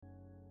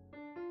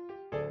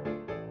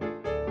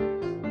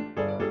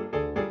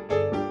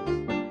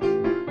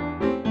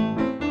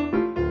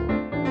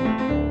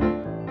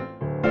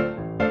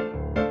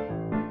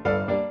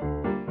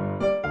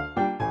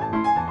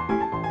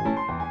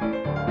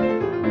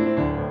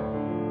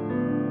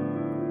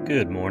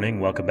Good morning.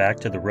 Welcome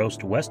back to the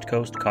Roast West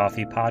Coast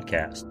Coffee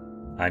Podcast.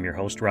 I'm your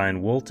host,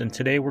 Ryan Wolt, and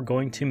today we're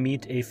going to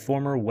meet a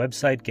former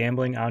website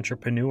gambling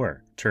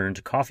entrepreneur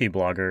turned coffee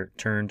blogger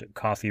turned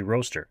coffee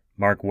roaster.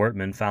 Mark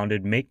Wortman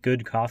founded Make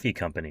Good Coffee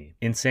Company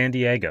in San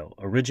Diego,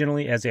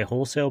 originally as a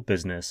wholesale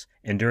business,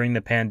 and during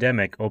the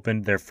pandemic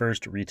opened their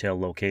first retail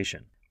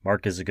location.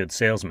 Mark is a good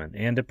salesman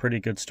and a pretty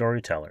good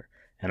storyteller,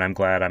 and I'm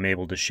glad I'm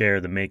able to share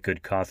the Make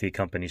Good Coffee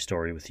Company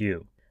story with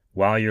you.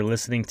 While you're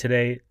listening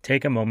today,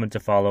 take a moment to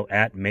follow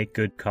at Make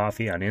Good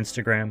Coffee on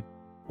Instagram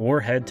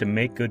or head to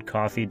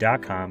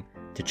makegoodcoffee.com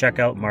to check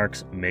out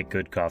Mark's Make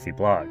Good Coffee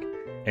blog.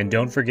 And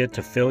don't forget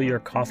to fill your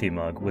coffee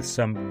mug with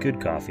some good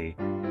coffee,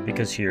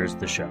 because here's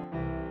the show.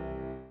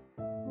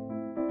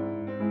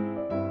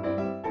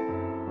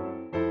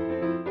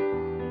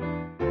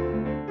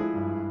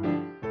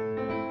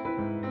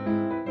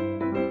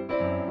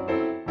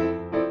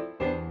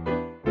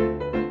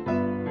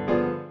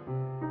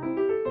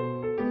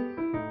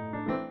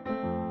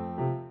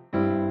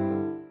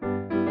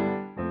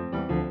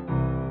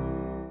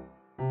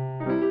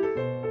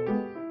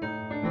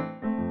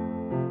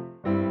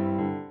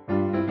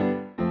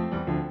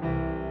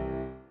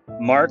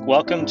 Mark,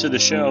 welcome to the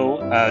show,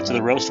 to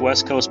the Roast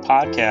West Coast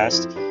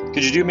podcast.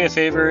 Could you do me a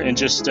favor and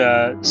just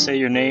say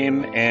your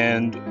name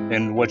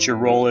and what your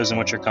role is and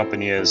what your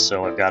company is,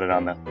 so I've got it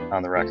on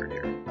the record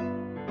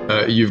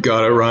here. You've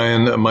got it,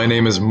 Ryan. My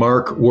name is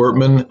Mark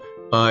Wortman.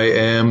 I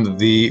am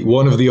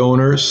one of the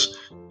owners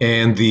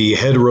and the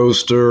head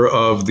roaster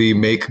of the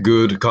Make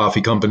Good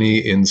Coffee Company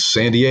in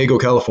San Diego,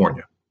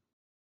 California.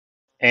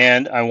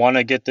 And I want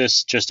to get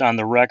this just on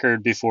the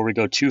record before we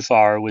go too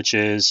far, which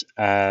is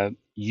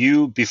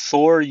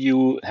before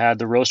you had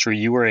the roastery,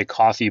 you were a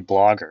coffee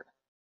blogger.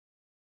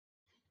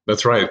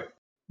 That's right.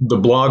 The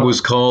blog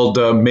was called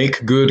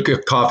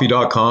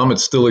makegoodcoffee.com. It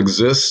still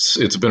exists.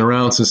 It's been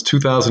around since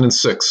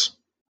 2006.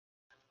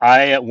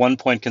 I, at one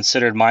point,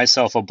 considered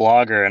myself a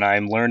blogger, and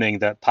I'm learning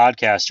that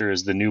podcaster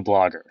is the new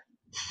blogger.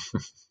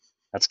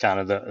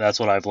 That's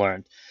what I've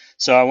learned.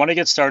 So I want to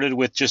get started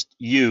with just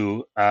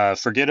you.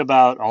 Forget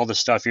about all the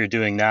stuff you're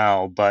doing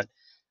now, but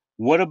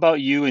what about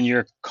you and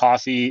your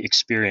coffee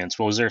experience?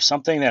 Was there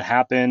something that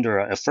happened or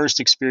a first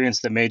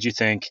experience that made you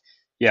think,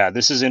 yeah,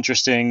 this is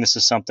interesting, this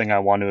is something I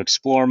want to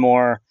explore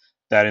more,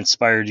 that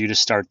inspired you to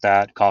start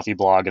that coffee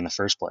blog in the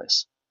first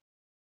place?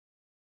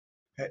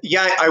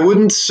 Yeah, I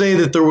wouldn't say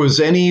that there was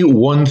any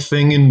one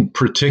thing in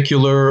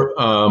particular,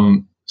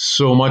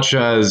 so much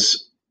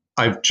as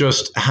I've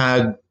just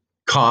had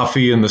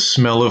coffee and the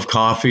smell of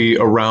coffee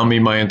around me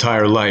my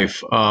entire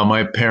life.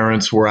 My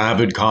parents were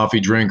avid coffee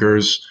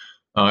drinkers.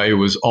 It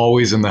was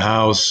always in the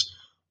house.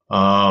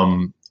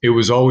 It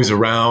was always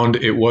around.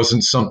 It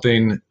wasn't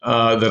something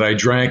that I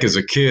drank as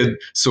a kid,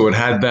 so it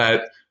had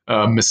that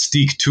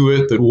mystique to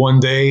it that one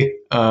day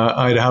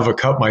I'd have a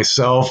cup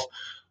myself.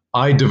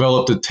 I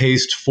developed a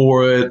taste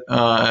for it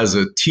as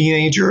a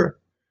teenager.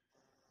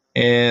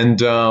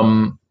 And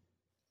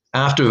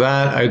after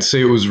that, I'd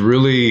say it was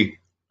really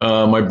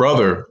my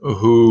brother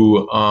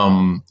who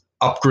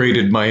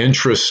upgraded my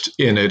interest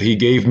in it. He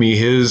gave me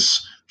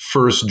his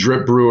first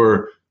drip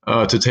brewer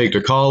to take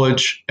to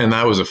college, and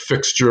that was a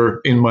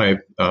fixture in my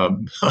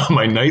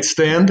my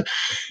nightstand.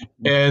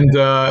 And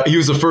he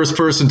was the first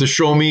person to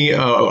show me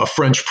a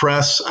French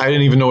press. I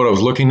didn't even know what I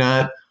was looking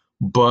at,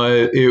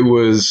 but it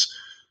was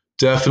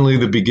definitely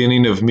the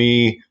beginning of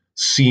me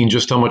seeing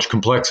just how much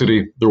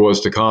complexity there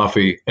was to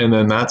coffee. And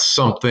then that's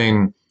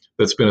something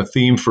that's been a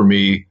theme for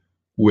me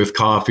with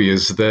coffee,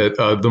 is that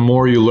the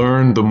more you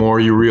learn, the more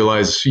you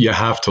realize you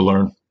have to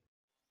learn.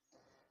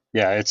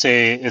 Yeah, it's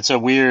a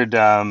weird,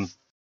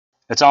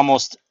 it's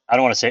almost, I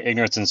don't want to say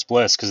ignorance and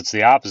bliss, because it's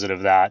the opposite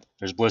of that.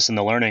 There's bliss in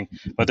the learning,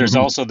 but there's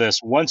also this,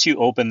 once you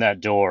open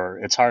that door,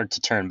 it's hard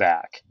to turn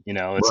back. You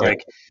know, it's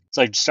Right. it's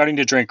like starting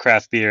to drink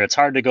craft beer. It's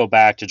hard to go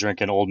back to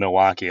drinking Old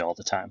Milwaukee all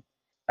the time.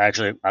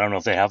 Actually, I don't know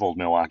if they have Old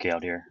Milwaukee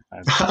out here.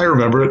 I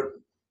remember it.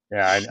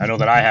 Yeah, I know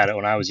that I had it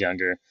when I was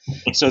younger.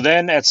 So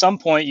then at some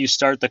point you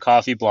start the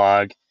coffee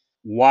blog.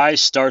 Why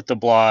start the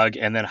blog?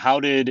 And then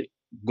how did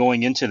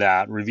going into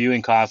that,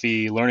 reviewing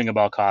coffee, learning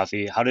about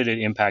coffee, how did it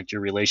impact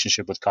your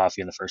relationship with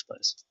coffee in the first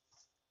place?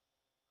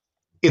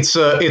 It's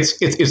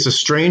a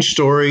strange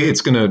story.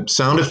 It's going to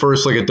sound at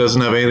first like it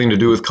doesn't have anything to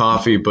do with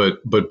coffee, but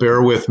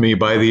bear with me.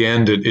 By the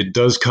end, it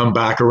does come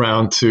back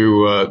around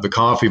to the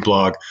coffee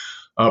blog.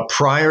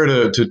 Prior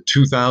to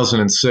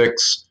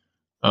 2006,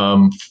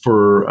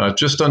 for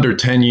just under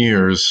 10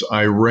 years,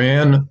 I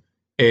ran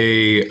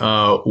a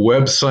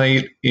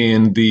website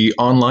in the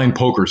online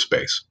poker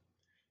space.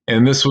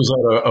 And this was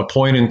at a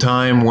point in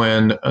time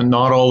when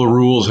not all the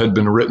rules had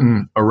been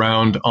written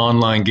around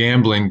online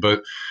gambling,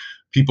 but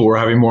people were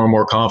having more and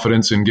more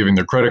confidence in giving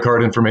their credit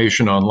card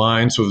information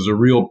online. So there's a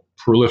real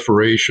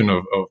proliferation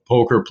of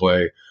poker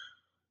play.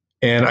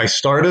 And I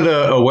started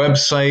a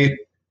website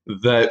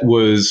that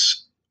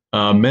was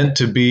meant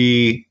to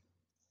be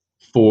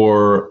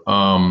for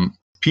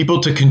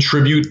people to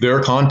contribute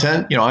their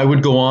content. You know, I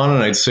would go on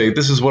and I'd say,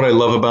 this is what I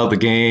love about the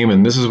game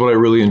and this is what I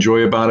really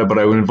enjoy about it, but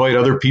I would invite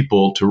other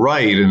people to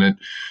write. And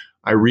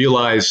I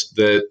realized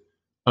that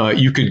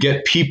you could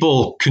get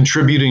people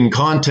contributing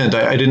content.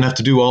 I didn't have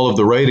to do all of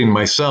the writing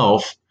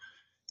myself.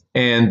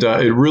 And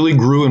it really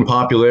grew in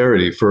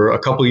popularity. For a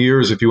couple of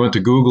years, if you went to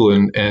Google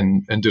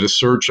and did a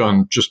search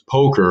on just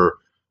poker,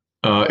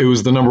 it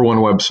was the number one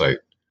website.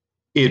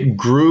 It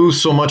grew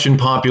so much in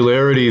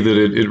popularity that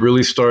it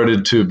really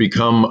started to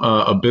become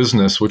a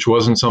business, which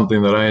wasn't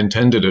something that I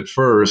intended at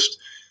first.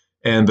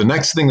 And the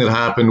next thing that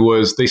happened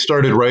was they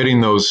started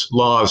writing those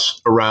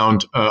laws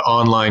around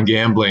online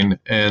gambling,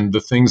 and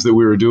the things that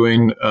we were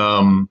doing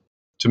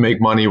to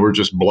make money were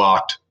just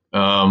blocked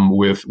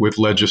with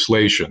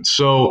legislation.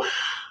 So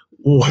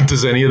what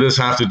does any of this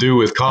have to do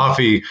with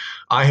coffee?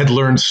 I had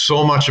learned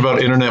so much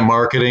about internet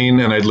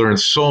marketing, and I'd learned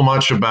so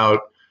much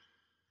about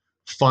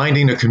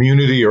finding a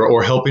community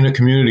or helping a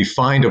community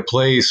find a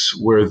place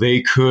where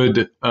they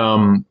could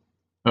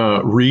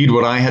read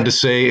what I had to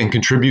say and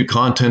contribute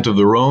content of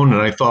their own.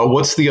 And I thought,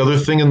 what's the other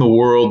thing in the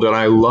world that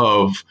I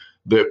love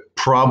that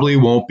probably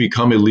won't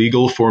become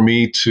illegal for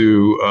me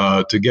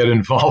to get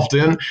involved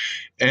in?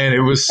 And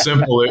it was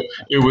simple.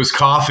 It was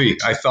coffee.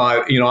 I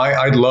thought,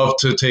 I'd love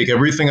to take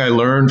everything I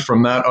learned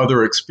from that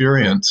other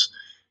experience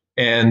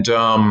and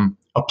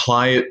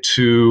apply it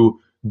to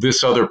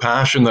this other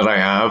passion that I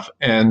have.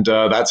 And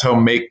that's how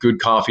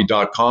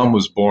makegoodcoffee.com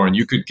was born.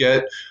 You could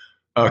get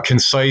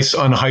concise,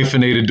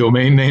 unhyphenated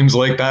domain names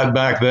like that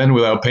back then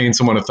without paying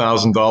someone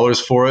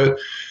 $1,000 for it.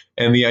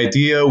 And the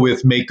idea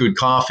with Make Good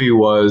Coffee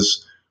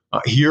was,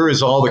 here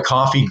is all the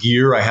coffee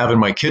gear I have in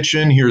my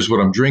kitchen. Here's what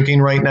I'm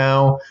drinking right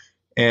now.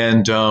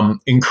 And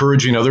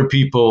encouraging other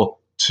people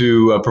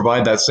to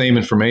provide that same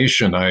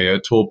information. I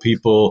told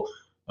people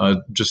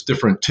just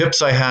different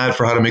tips I had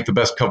for how to make the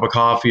best cup of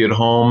coffee at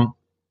home.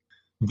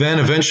 Then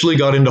eventually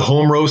got into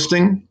home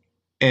roasting.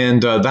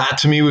 And that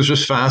to me was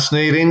just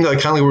fascinating. Like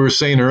kind of like we were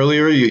saying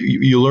earlier,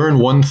 you learn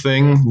one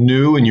thing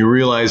new and you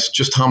realize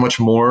just how much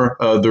more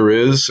there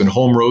is. And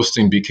home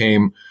roasting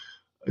became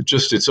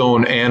just its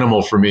own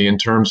animal for me in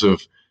terms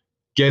of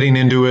getting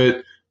into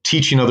it,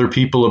 teaching other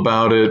people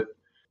about it.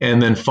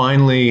 And then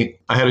finally,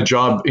 I had a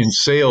job in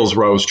sales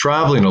where I was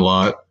traveling a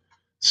lot.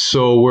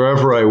 So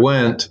wherever I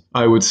went,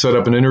 I would set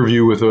up an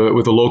interview with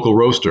a local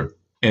roaster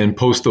and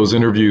post those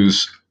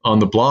interviews on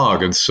the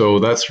blog. And so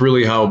that's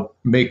really how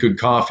Make Good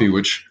Coffee,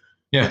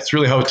 it's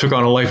really how it took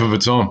on a life of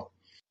its own.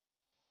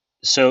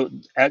 So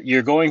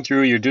you're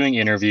doing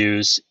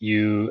interviews,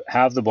 you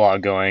have the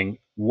blog going.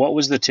 What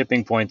was the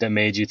tipping point that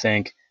made you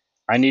think,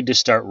 I need to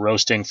start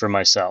roasting for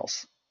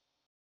myself?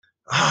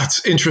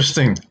 It's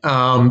interesting.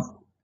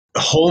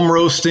 Home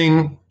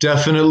roasting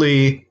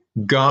definitely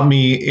got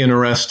me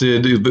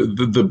interested.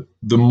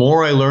 The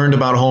more I learned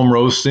about home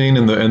roasting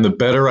and the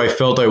better I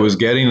felt I was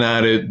getting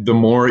at it, the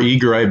more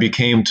eager I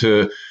became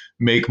to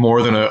make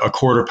more than a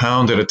quarter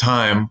pound at a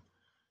time.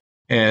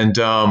 And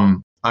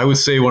I would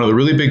say one of the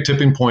really big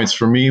tipping points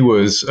for me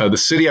was the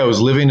city I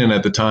was living in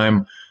at the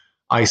time.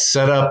 I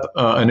set up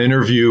an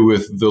interview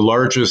with the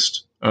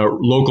largest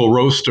local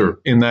roaster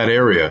in that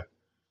area.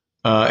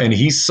 And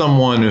he's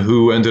someone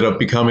who ended up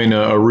becoming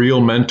a real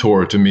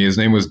mentor to me. His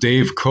name was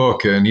Dave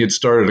Cook, and he had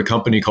started a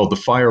company called the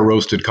Fire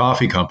Roasted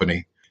Coffee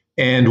Company.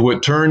 And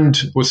what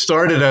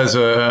started as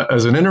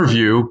an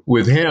interview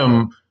with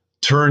him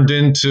turned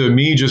into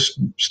me just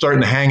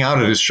starting to hang out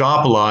at his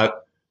shop a lot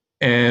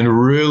and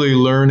really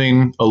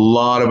learning a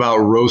lot about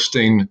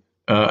roasting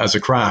as a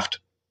craft.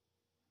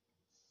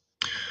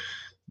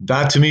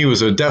 That to me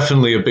was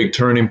definitely a big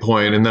turning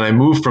point. And then I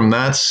moved from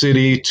that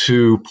city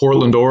to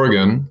Portland,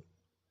 Oregon.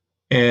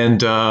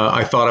 And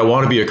I thought I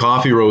want to be a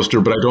coffee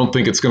roaster, but I don't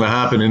think it's going to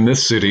happen in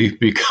this city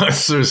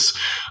because there's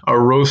a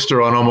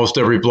roaster on almost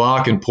every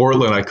block in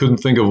Portland. I couldn't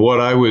think of what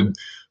I would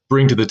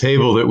bring to the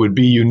table that would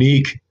be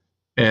unique.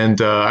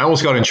 And I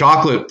almost got in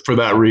chocolate for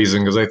that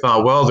reason because I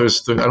thought, well, I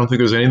don't think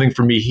there's anything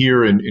for me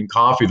here in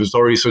coffee. There's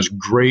already such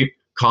great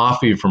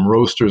coffee from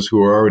roasters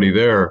who are already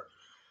there.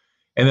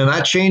 And then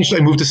that changed. I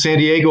moved to San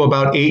Diego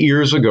about 8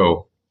 years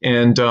ago.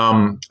 And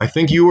I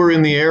think you were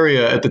in the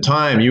area at the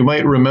time. You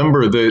might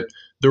remember that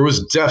there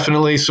was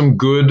definitely some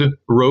good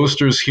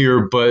roasters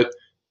here, but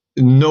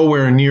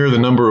nowhere near the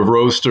number of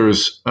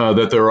roasters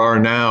that there are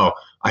now.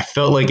 I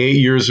felt like 8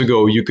 years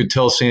ago, you could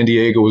tell San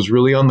Diego was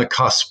really on the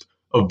cusp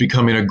of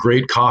becoming a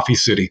great coffee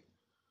city.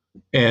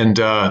 And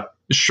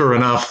sure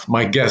enough,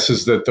 my guess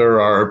is that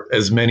there are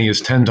as many as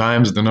 10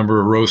 times the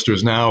number of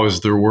roasters now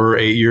as there were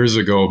 8 years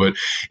ago. But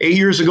 8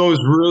 years ago is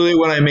really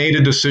when I made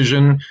a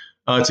decision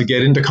to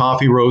get into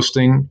coffee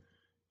roasting.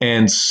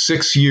 And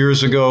 6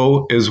 years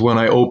ago is when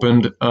I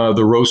opened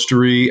the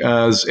roastery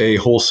as a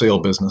wholesale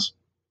business.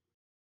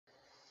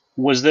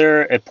 Was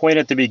there a point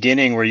at the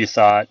beginning where you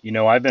thought,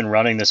 I've been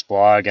running this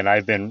blog and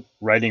I've been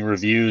writing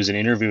reviews and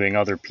interviewing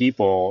other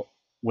people.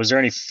 Was there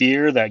any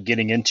fear that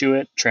getting into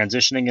it,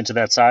 transitioning into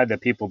that side, that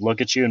people would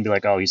look at you and be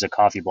like, oh, he's a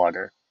coffee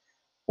blogger?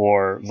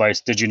 Or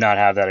did you not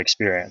have that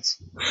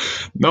experience?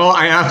 No,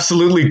 I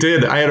absolutely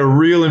did. I had a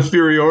real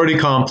inferiority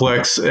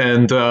complex.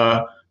 And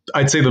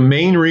I'd say the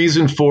main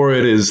reason for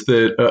it is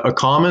that a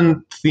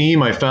common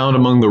theme I found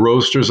among the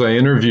roasters I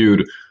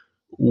interviewed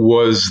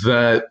was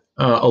that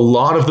a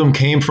lot of them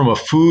came from a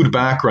food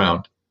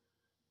background,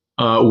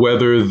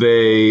 whether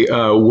they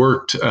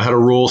had a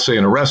role, say,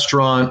 in a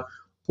restaurant,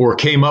 or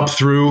came up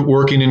through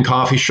working in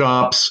coffee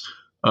shops,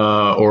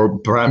 or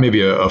perhaps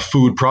maybe a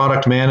food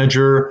product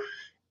manager.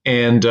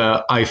 And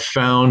I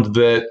found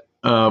that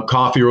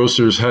coffee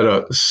roasters had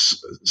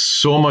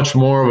so much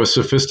more of a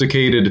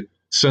sophisticated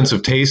sense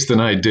of taste than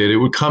I did. It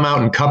would come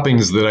out in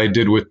cuppings that I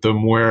did with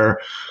them where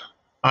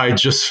I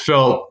just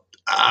felt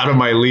out of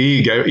my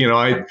league.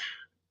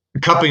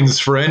 Cuppings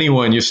for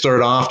anyone, you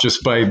start off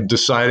just by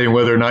deciding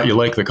whether or not you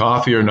like the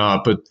coffee or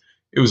not. But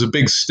it was a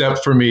big step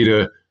for me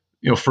to,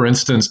 for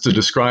instance, to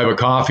describe a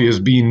coffee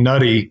as being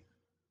nutty,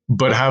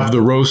 but have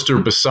the roaster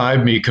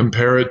beside me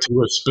compare it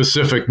to a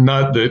specific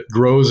nut that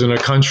grows in a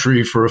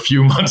country for a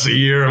few months a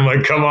year. I'm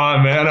like, come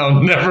on, man,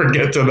 I'll never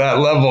get to that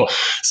level.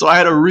 So I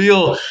had a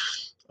real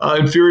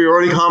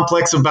inferiority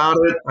complex about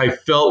it. I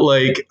felt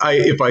like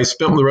if I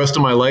spent the rest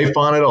of my life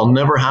on it, I'll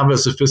never have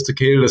as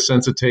sophisticated a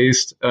sense of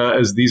taste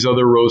as these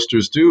other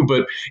roasters do.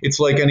 But it's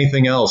like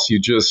anything else.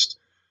 You just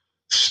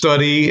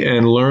study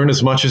and learn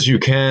as much as you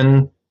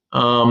can.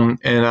 And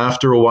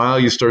after a while,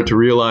 you start to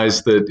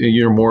realize that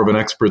you're more of an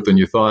expert than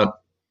you thought.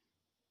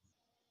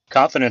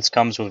 Confidence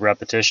comes with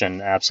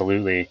repetition.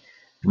 Absolutely.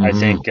 Mm-hmm. I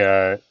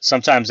think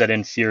sometimes that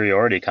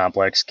inferiority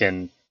complex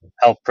can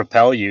help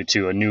propel you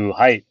to a new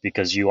height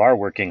because you are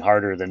working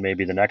harder than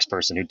maybe the next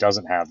person who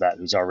doesn't have that,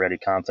 who's already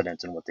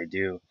confident in what they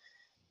do.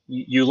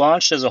 You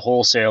launched as a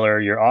wholesaler.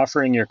 You're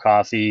offering your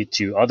coffee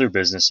to other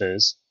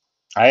businesses.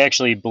 I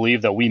actually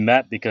believe that we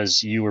met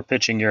because you were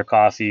pitching your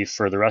coffee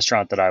for the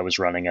restaurant that I was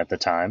running at the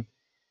time.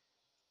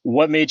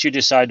 What made you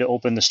decide to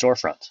open the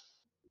storefront?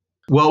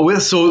 Well,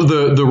 so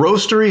the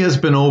roastery has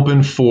been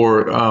open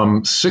for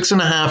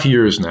 6.5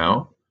 years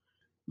now.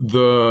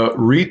 The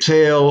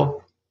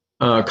retail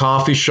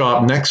coffee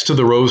shop next to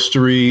the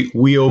roastery,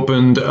 we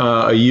opened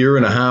a year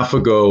and a half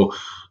ago.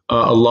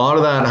 A lot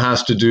of that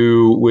has to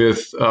do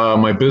with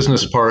my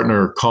business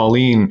partner,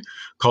 Colleen.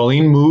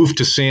 Colleen moved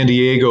to San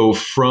Diego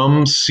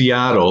from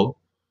Seattle.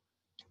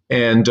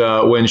 And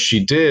when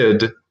she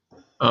did,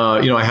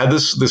 I had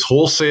this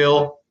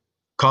wholesale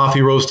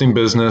coffee roasting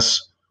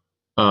business.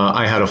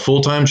 I had a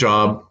full-time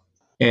job,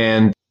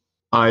 and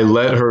I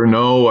let her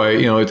know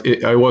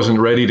I wasn't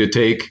ready to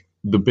take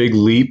the big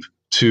leap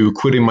to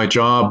quitting my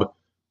job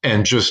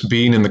and just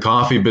being in the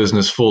coffee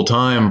business full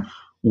time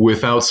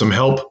without some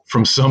help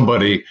from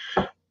somebody.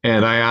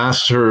 And I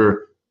asked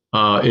her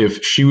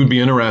if she would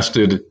be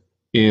interested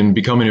in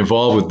becoming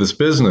involved with this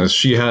business.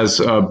 She has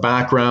a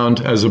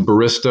background as a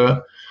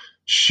barista.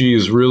 She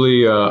is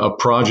really a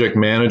project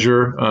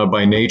manager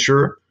by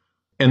nature.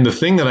 And the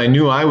thing that I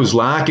knew I was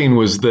lacking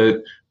was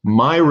that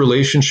my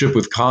relationship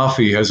with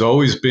coffee has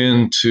always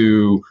been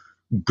to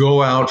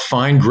go out,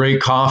 find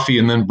great coffee,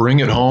 and then bring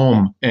it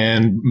home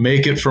and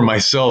make it for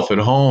myself at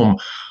home.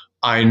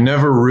 I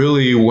never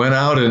really went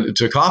out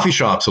to coffee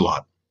shops a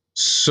lot.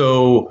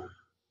 So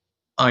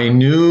I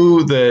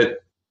knew that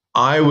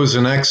I was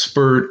an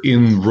expert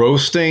in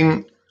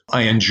roasting.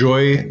 I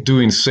enjoy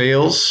doing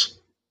sales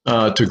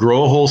to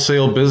grow a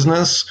wholesale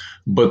business,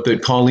 but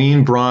that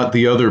Colleen brought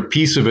the other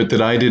piece of it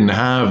that I didn't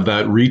have,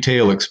 that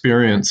retail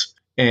experience,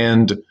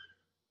 and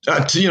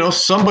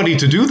somebody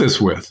to do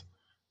this with.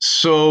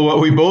 So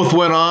we both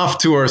went off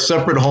to our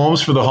separate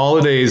homes for the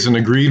holidays and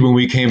agreed when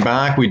we came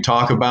back, we'd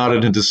talk about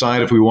it and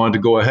decide if we wanted to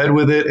go ahead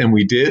with it. And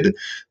we did.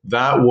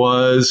 That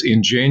was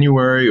in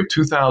January of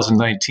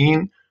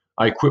 2019.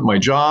 I quit my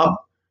job.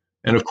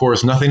 And of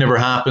course, nothing ever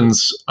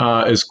happens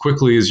as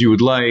quickly as you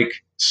would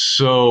like.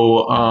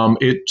 So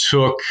it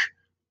took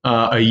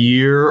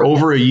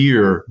over a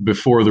year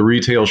before the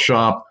retail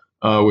shop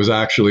was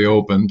actually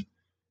opened.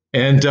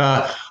 And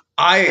the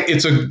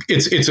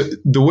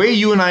way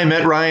you and I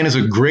met, Ryan, is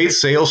a great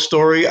sales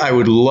story. I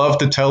would love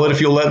to tell it if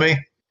you'll let me.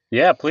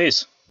 Yeah,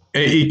 please.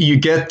 You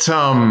get, with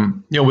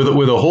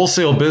a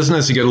wholesale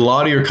business, you get a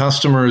lot of your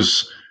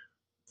customers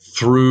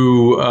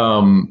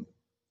through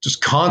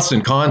just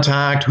constant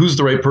contact. Who's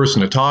the right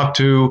person to talk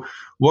to?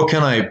 What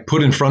can I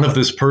put in front of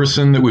this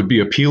person that would be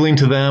appealing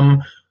to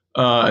them?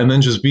 And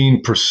then just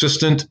being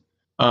persistent.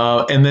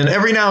 And then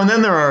every now and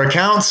then there are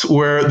accounts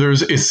where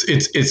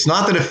it's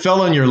not that it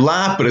fell on your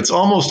lap, but it's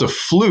almost a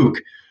fluke.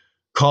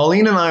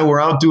 Colleen and I were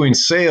out doing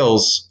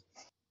sales.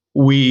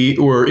 We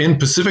were in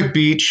Pacific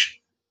Beach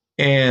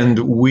and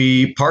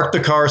we parked the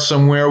car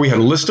somewhere. We had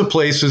a list of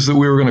places that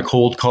we were going to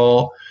cold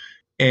call.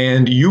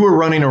 And you were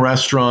running a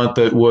restaurant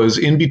that was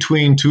in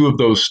between two of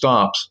those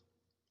stops.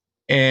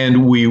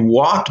 And we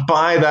walked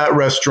by that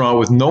restaurant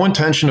with no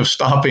intention of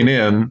stopping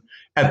in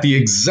at the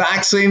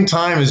exact same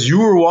time as you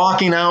were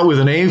walking out with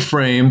an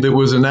A-frame that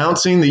was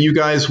announcing that you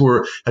guys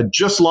had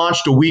just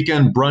launched a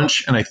weekend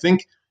brunch. And I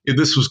think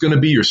this was going to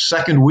be your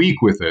second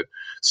week with it.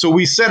 So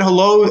we said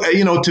hello,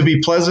 to be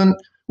pleasant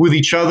with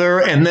each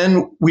other. And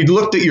then we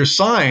looked at your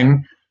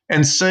sign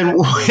and said,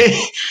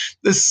 wait,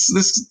 this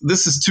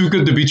is too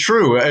good to be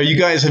true. Have you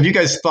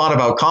guys thought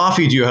about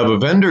coffee? Do you have a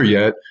vendor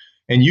yet?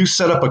 And you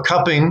set up a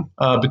cupping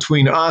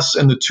between us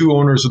and the two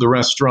owners of the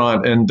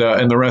restaurant, and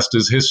the rest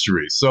is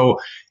history. So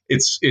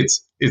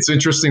it's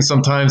interesting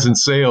sometimes in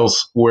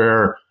sales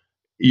where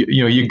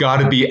you got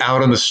to be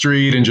out on the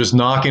street and just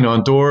knocking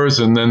on doors,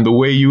 and then the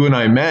way you and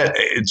I met,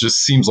 it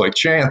just seems like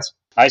chance.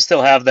 I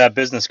still have that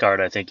business card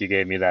I think you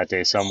gave me that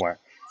day somewhere.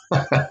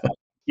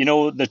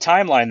 The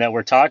timeline that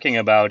we're talking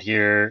about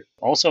here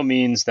also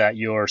means that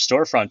your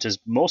storefront has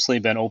mostly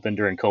been open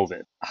during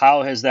COVID.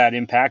 How has that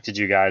impacted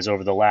you guys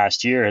over the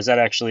last year? Has that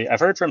actually, I've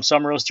heard from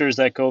some roasters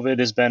that COVID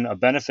has been a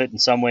benefit in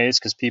some ways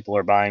because people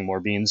are buying more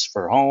beans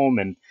for home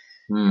and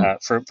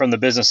from the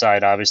business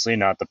side, obviously,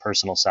 not the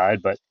personal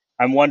side. But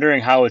I'm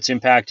wondering how it's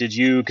impacted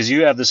you because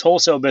you have this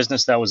wholesale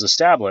business that was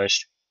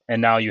established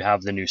and now you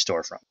have the new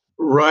storefront.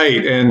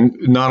 Right. And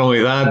not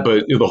only that,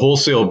 but the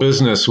wholesale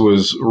business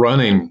was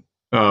running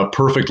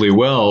perfectly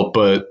well,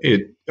 but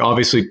it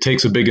obviously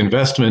takes a big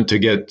investment to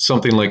get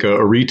something like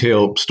a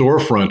retail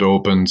storefront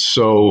open.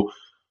 So,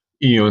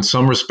 in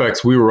some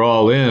respects, we were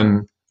all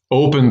in,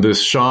 opened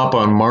this shop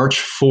on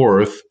March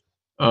 4th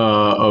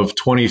of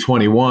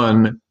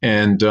 2021,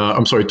 and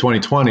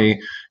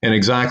 2020. And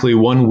exactly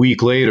 1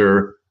 week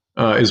later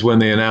is when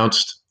they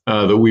announced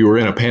that we were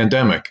in a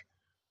pandemic.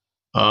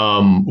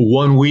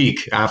 1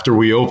 week after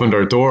we opened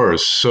our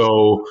doors.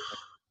 So,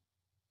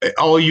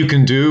 all you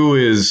can do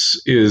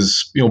is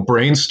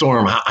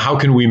brainstorm how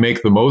can we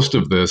make the most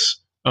of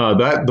this.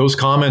 Those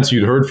comments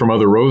you'd heard from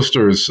other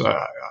roasters,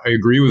 I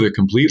agree with it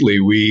completely.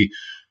 We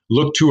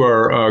looked to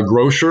our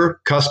grocer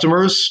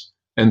customers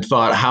and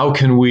thought, how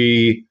can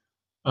we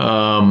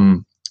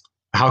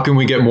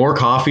get more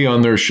coffee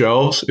on their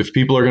shelves? If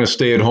people are going to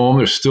stay at home,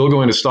 they're still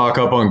going to stock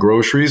up on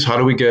groceries. How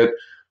do we get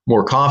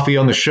more coffee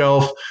on the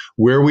shelf?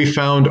 Where we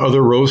found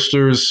other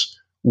roasters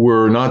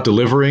were not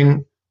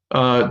delivering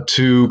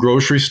to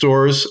grocery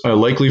stores,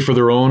 likely for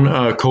their own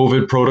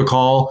COVID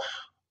protocol,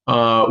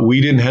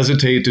 we didn't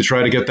hesitate to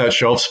try to get that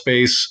shelf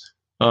space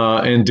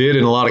and did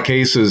in a lot of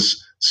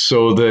cases,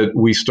 so that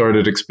we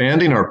started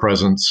expanding our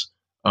presence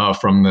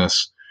from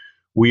this.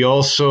 We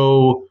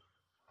also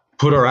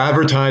put our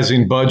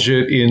advertising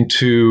budget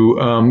into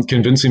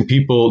convincing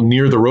people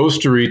near the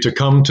roastery to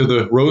come to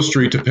the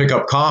roastery to pick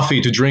up coffee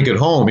to drink at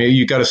home.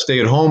 You got to stay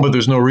at home, but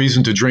there's no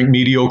reason to drink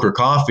mediocre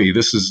coffee.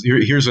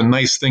 Here's a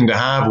nice thing to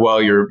have while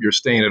you're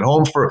staying at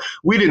home.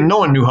 No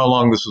one knew how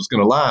long this was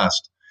going to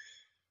last.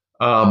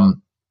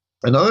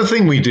 Another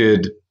thing we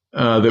did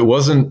that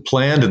wasn't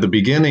planned at the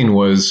beginning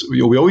was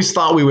we always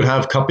thought we would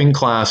have cupping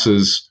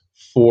classes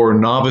for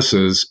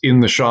novices in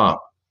the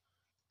shop.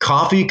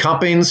 Coffee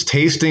cuppings,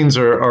 tastings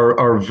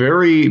are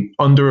very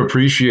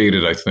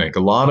underappreciated, I think.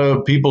 A lot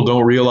of people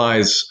don't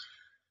realize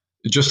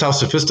just how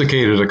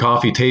sophisticated a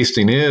coffee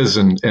tasting is,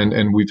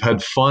 and we've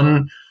had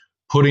fun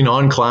putting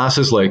on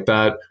classes like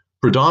that,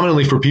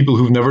 predominantly for people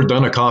who've never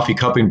done a coffee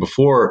cupping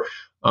before.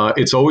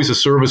 It's always a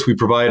service we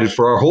provided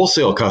for our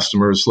wholesale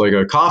customers, like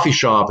a coffee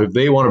shop. If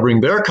they want to bring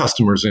their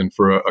customers in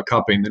for a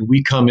cupping, then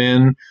we come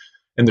in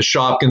and the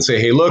shop can say,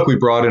 hey, look, we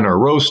brought in our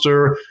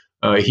roaster.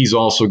 He's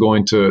also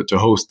going to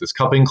host this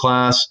cupping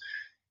class.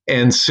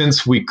 And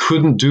since we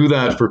couldn't do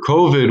that for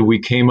COVID, we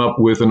came up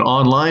with an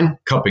online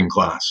cupping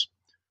class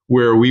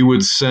where we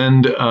would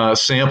send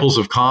samples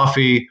of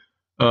coffee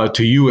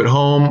to you at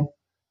home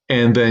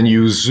and then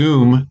use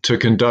Zoom to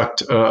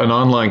conduct an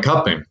online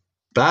cupping.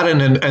 That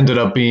ended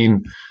up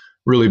being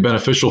really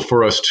beneficial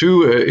for us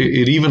too.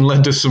 It even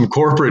led to some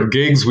corporate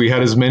gigs. We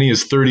had as many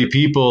as 30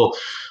 people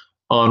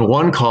on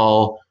one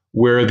call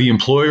where the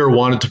employer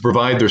wanted to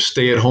provide their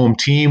stay-at-home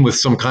team with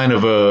some kind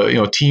of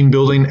a team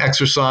building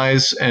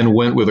exercise and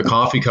went with a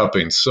coffee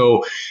cupping.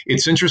 So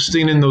it's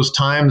interesting in those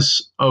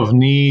times of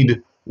need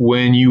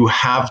when you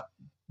have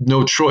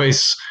no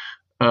choice,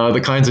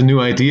 the kinds of new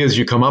ideas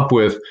you come up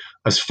with.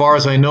 As far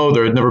as I know,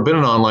 there had never been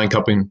an online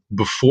cupping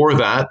before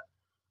that.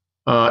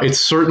 It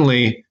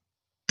certainly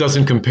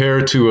doesn't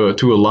compare to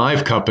a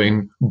live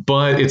cupping,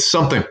 but it's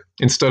something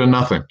instead of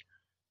nothing.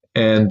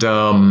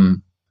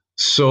 And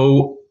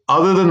so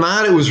other than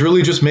that, it was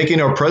really just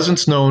making our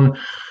presence known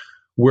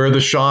where the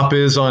shop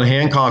is on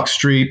Hancock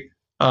Street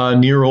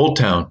near Old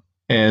Town,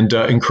 and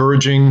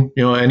encouraging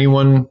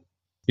anyone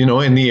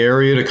in the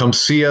area to come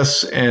see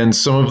us. And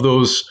some of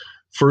those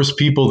first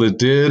people that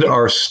did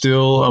are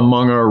still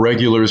among our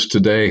regulars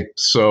today.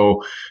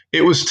 So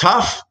it was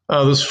tough.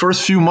 Those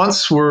first few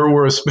months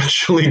were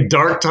especially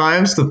dark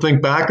times to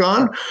think back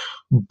on,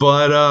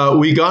 but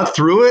we got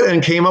through it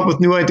and came up with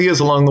new ideas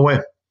along the way.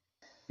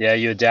 Yeah,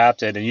 you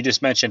adapted. And you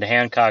just mentioned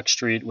Hancock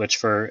Street, which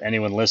for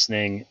anyone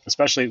listening,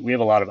 especially we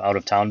have a lot of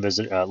out-of-town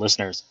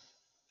listeners,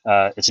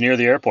 it's near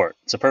the airport.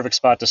 It's a perfect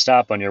spot to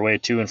stop on your way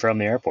to and from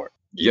the airport.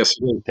 Yes.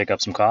 Pick up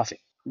some coffee.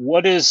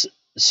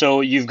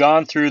 So you've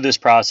gone through this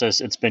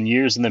process. It's been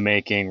years in the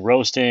making,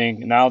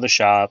 roasting, now the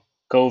shop,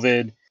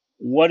 COVID.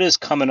 What is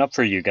coming up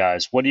for you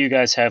guys? What do you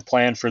guys have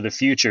planned for the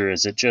future?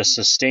 Is it just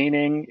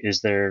sustaining?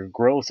 Is there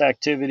growth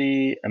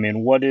activity? I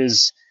mean, what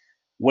is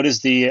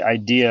the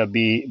idea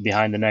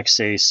behind the next,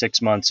 say,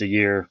 6 months, a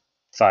year,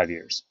 5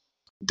 years?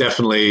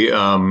 Definitely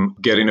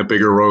getting a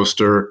bigger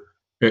roaster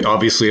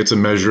Obviously, it's a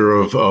measure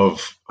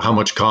of how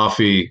much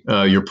coffee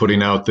you're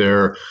putting out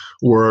there.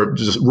 We're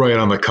just right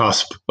on the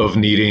cusp of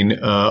needing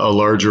a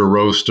larger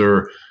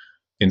roaster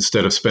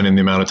instead of spending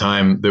the amount of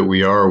time that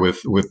we are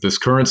with this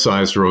current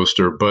sized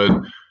roaster. But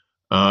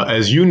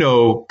as you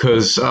know,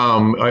 because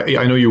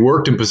I know you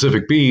worked in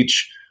Pacific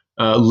Beach,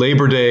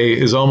 Labor Day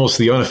is almost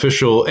the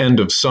unofficial end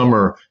of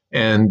summer,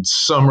 and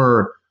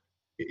summer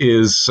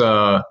is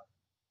the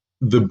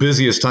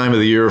busiest time of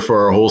the year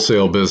for our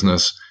wholesale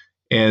business.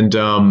 And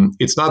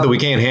it's not that we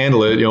can't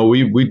handle it.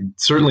 We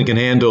certainly can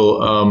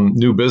handle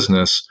new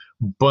business,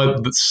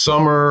 but the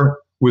summer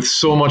with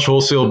so much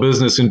wholesale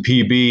business in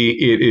PB,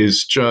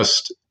 it's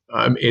just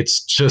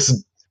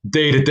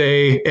day to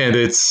day, and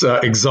it's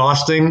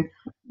exhausting.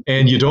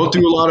 And you don't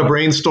do a lot of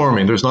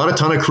brainstorming. There's not a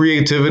ton of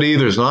creativity.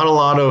 There's not a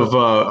lot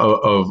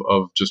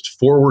of just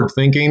forward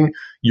thinking.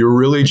 You're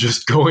really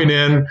just going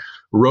in,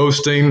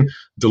 roasting,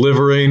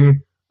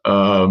 delivering,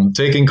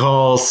 taking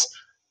calls.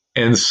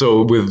 And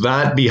so with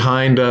that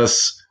behind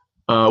us,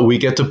 we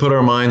get to put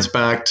our minds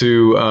back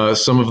to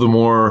some of the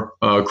more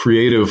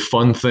creative,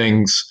 fun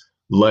things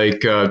like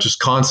just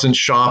constant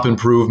shop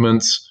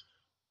improvements.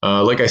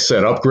 Like I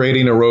said,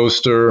 upgrading a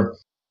roaster.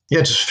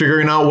 Yeah, just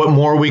figuring out what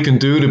more we can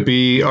do to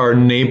be our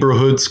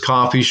neighborhood's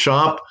coffee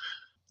shop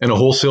and a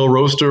wholesale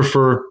roaster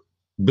for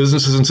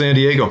businesses in San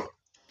Diego.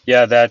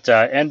 Yeah, that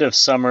end of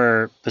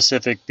summer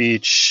Pacific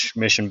Beach,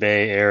 Mission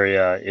Bay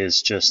area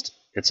is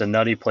it's a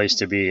nutty place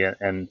to be.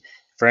 And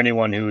for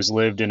anyone who's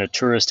lived in a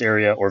tourist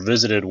area or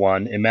visited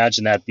one,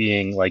 imagine that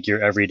being like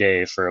your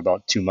everyday for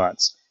about 2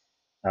 months.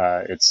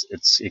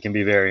 It can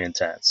be very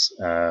intense.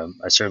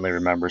 I certainly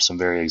remember some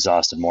very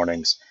exhausted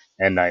mornings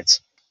and nights.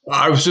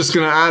 I was just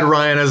going to add,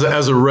 Ryan,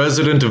 as a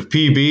resident of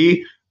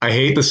PB, I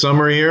hate the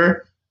summer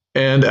here.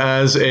 And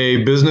as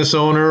a business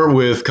owner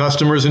with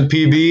customers in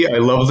PB, I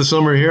love the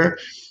summer here.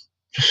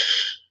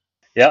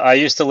 Yeah, I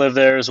used to live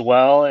there as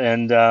well.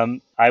 And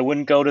I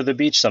wouldn't go to the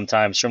beach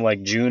sometimes from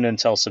like June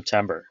until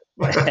September.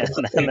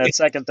 And that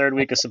second, third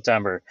week of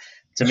September,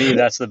 to me,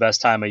 that's the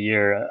best time of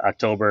year,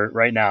 October.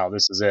 Right now,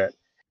 this is it.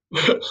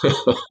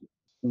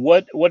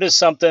 What is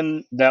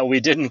something that we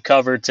didn't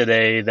cover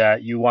today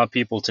that you want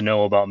people to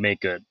know about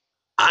Make Good?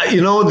 I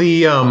know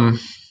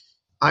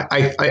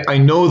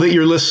that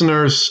your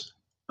listeners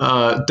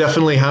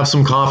definitely have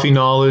some coffee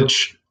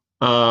knowledge.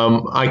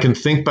 I can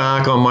think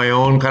back on my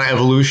own kind of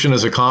evolution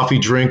as a coffee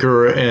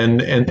drinker, and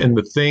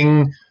the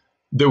thing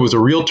that was a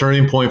real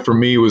turning point for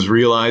me was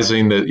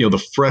realizing that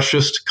the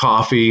freshest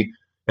coffee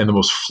and the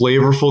most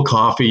flavorful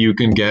coffee you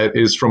can get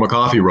is from a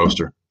coffee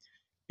roaster.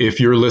 If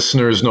your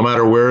listeners, no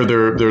matter where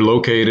they're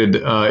located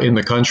in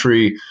the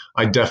country,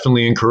 I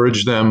definitely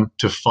encourage them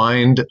to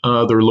find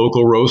their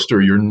local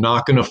roaster. You're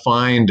not going to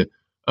find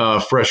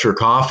fresher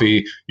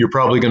coffee. You're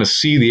probably going to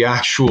see the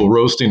actual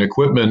roasting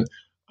equipment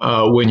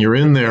when you're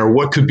in there.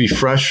 What could be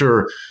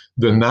fresher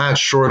than that,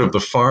 short of the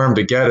farm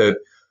to get it?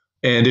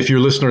 And if your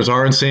listeners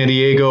are in San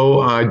Diego,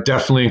 I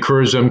definitely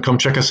encourage them, come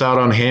check us out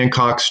on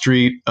Hancock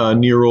Street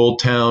near Old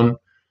Town.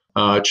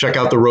 Check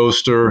out the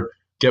roaster,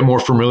 get more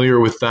familiar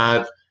with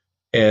that.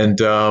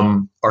 And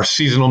our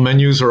seasonal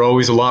menus are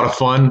always a lot of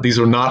fun. These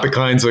are not the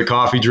kinds of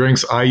coffee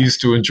drinks I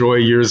used to enjoy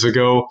years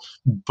ago,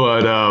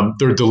 but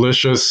they're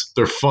delicious,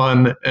 they're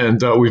fun,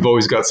 and we've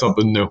always got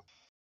something new.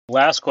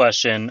 Last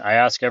question, I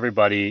ask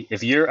everybody,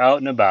 if you're out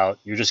and about,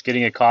 you're just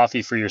getting a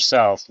coffee for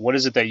yourself, what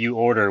is it that you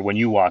order when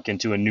you walk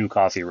into a new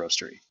coffee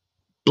roastery?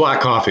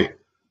 Black coffee.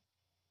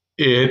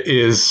 It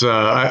is,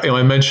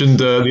 I mentioned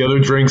the other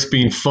drinks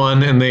being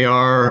fun, and they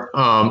are.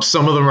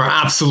 Some of them are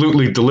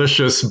absolutely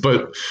delicious,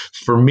 but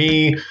for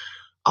me,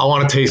 I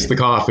want to taste the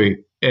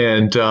coffee.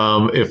 And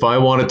if I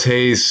want to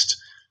taste,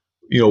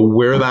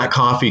 where that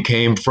coffee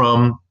came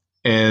from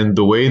and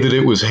the way that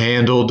it was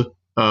handled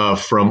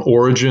from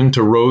origin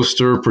to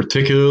roaster,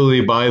 particularly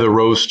by the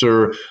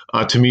roaster,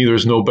 to me,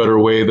 there's no better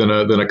way than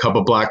a cup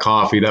of black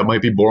coffee. That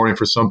might be boring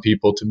for some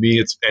people. To me,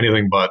 it's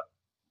anything but.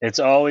 It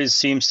always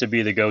seems to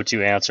be the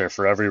go-to answer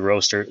for every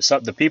roaster. So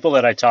the people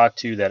that I talk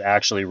to that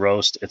actually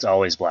roast, it's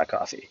always black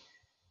coffee.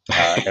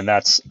 And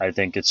I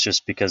think it's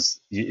just because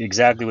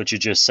exactly what you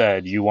just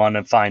said, you want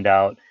to find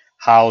out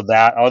how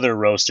that other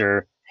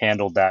roaster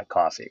handled that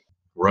coffee.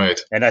 Right.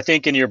 And I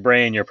think in your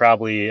brain, you're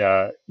probably,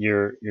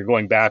 you're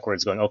going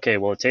backwards going, okay,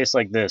 well, it tastes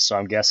like this. So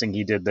I'm guessing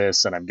he did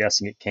this, and I'm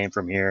guessing it came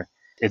from here.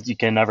 You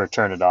can never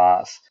turn it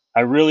off.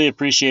 I really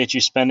appreciate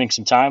you spending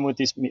some time with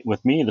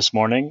me this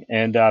morning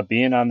and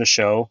being on the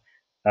show.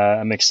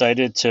 I'm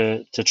excited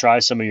to try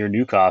some of your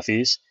new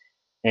coffees,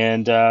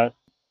 and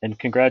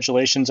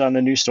congratulations on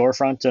the new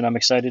storefront. And I'm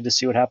excited to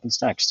see what happens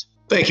next.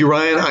 Thank you,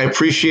 Ryan. I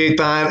appreciate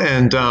that,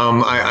 and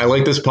I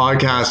like this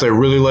podcast. I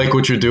really like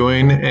what you're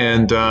doing,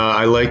 and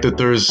I like that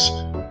there's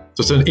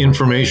just an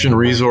information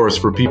resource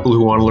for people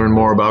who want to learn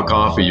more about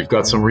coffee. You've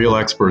got some real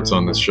experts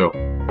on this show.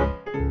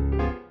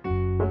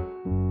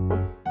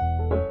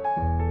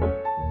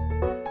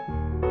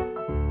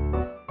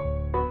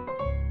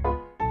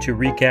 To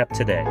recap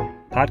today,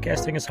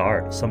 podcasting is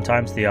hard.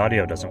 Sometimes the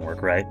audio doesn't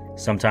work right.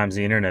 Sometimes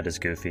the internet is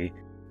goofy.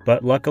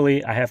 But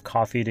luckily, I have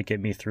coffee to get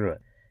me through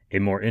it. A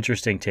more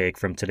interesting take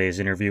from today's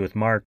interview with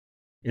Mark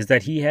is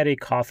that he had a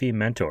coffee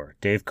mentor,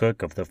 Dave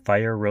Cook of the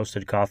Fire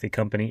Roasted Coffee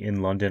Company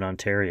in London,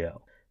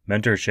 Ontario.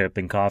 Mentorship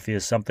in coffee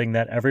is something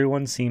that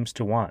everyone seems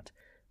to want,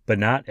 but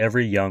not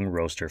every young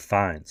roaster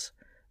finds.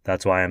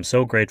 That's why I'm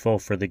so grateful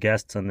for the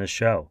guests on this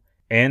show,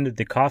 and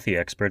the coffee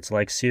experts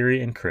like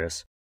Siri and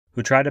Chris,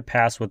 who try to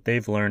pass what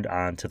they've learned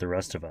on to the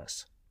rest of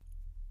us.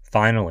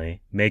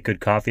 Finally, Make Good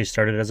Coffee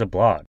started as a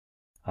blog.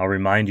 I'll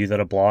remind you that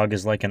a blog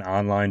is like an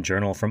online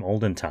journal from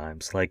olden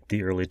times, like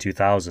the early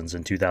 2000s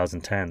and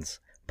 2010s.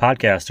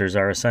 Podcasters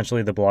are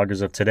essentially the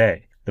bloggers of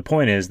today. The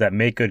point is that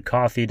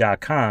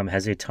MakeGoodCoffee.com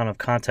has a ton of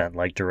content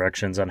like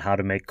directions on how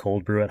to make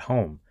cold brew at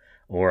home,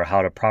 or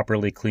how to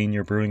properly clean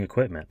your brewing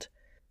equipment.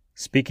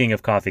 Speaking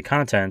of coffee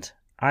content,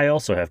 I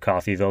also have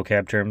coffee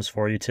vocab terms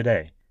for you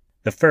today.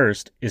 The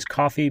first is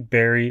coffee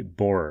berry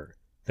borer.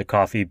 The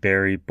coffee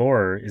berry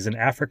borer is an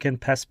African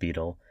pest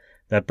beetle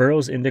that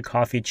burrows into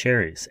coffee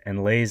cherries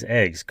and lays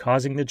eggs,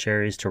 causing the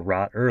cherries to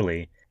rot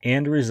early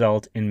and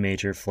result in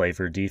major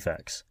flavor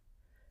defects.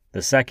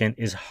 The second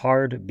is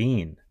hard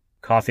bean.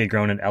 Coffee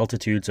grown at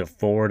altitudes of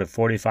 4 to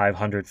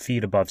 4,500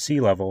 feet above sea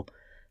level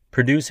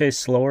produce a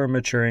slower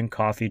maturing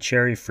coffee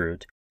cherry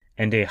fruit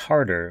and a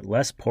harder,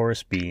 less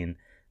porous bean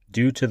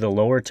due to the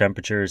lower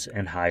temperatures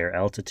and higher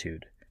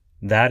altitude.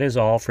 That is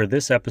all for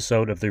this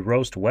episode of the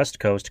Roast West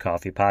Coast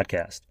Coffee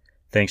Podcast.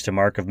 Thanks to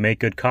Mark of Make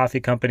Good Coffee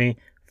Company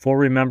for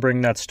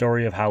remembering that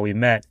story of how we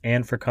met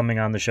and for coming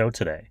on the show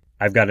today.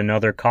 I've got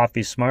another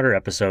Coffee Smarter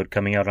episode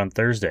coming out on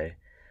Thursday,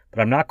 but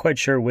I'm not quite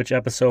sure which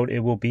episode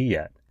it will be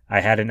yet. I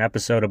had an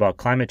episode about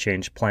climate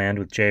change planned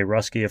with Jay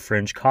Ruski of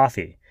Fringe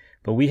Coffee,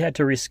 but we had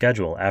to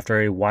reschedule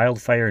after a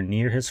wildfire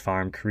near his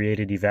farm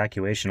created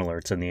evacuation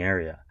alerts in the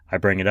area. I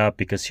bring it up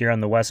because here on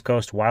the West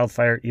Coast,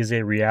 wildfire is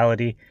a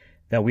reality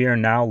that we are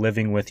now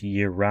living with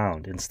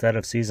year-round instead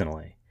of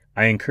seasonally.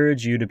 I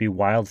encourage you to be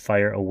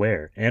wildfire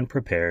aware and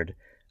prepared,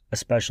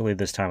 especially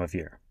this time of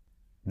year.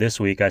 This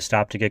week, I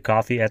stopped to get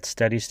coffee at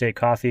Steady State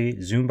Coffee,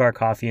 Zumbar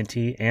Coffee and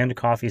Tea, and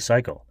Coffee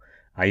Cycle.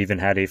 I even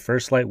had a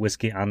First Light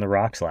whiskey on the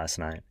rocks last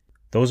night.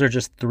 Those are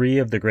just 3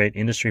 of the great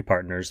industry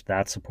partners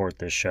that support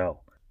this show.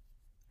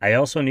 I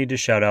also need to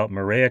shout out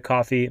Maria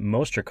Coffee,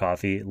 Moster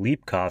Coffee,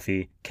 Leap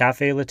Coffee,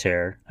 Cafe La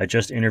Terre. I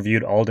just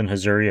interviewed Alden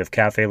Hazuri of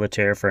Cafe La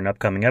Terre for an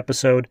upcoming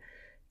episode,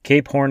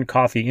 Cape Horn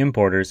Coffee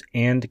Importers,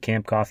 and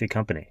Camp Coffee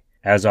Company.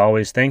 As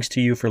always, thanks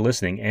to you for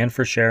listening and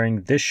for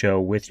sharing this show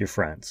with your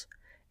friends,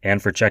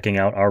 and for checking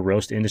out our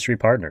roast industry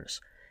partners.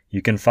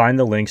 You can find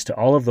the links to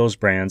all of those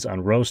brands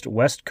on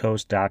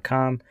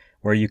roastwestcoast.com,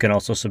 where you can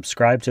also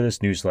subscribe to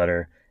this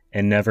newsletter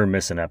and never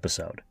miss an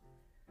episode.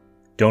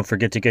 Don't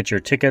forget to get your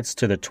tickets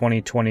to the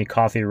 2020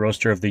 Coffee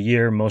Roaster of the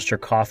Year, Moster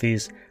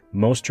Coffee's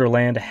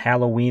Mosterland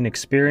Halloween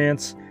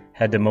Experience.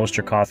 Head to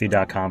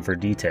mostercoffee.com for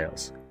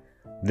details.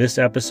 This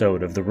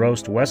episode of the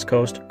Roast West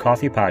Coast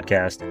Coffee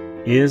Podcast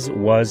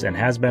was, and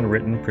has been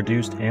written,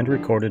 produced, and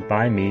recorded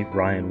by me,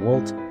 Ryan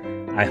Wolt.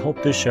 I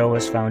hope this show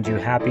has found you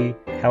happy,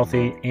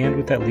 healthy, and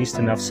with at least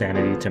enough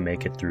sanity to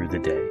make it through the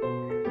day.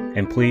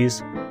 And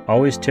please,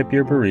 always tip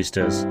your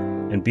baristas,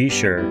 and be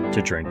sure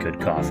to drink good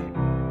coffee.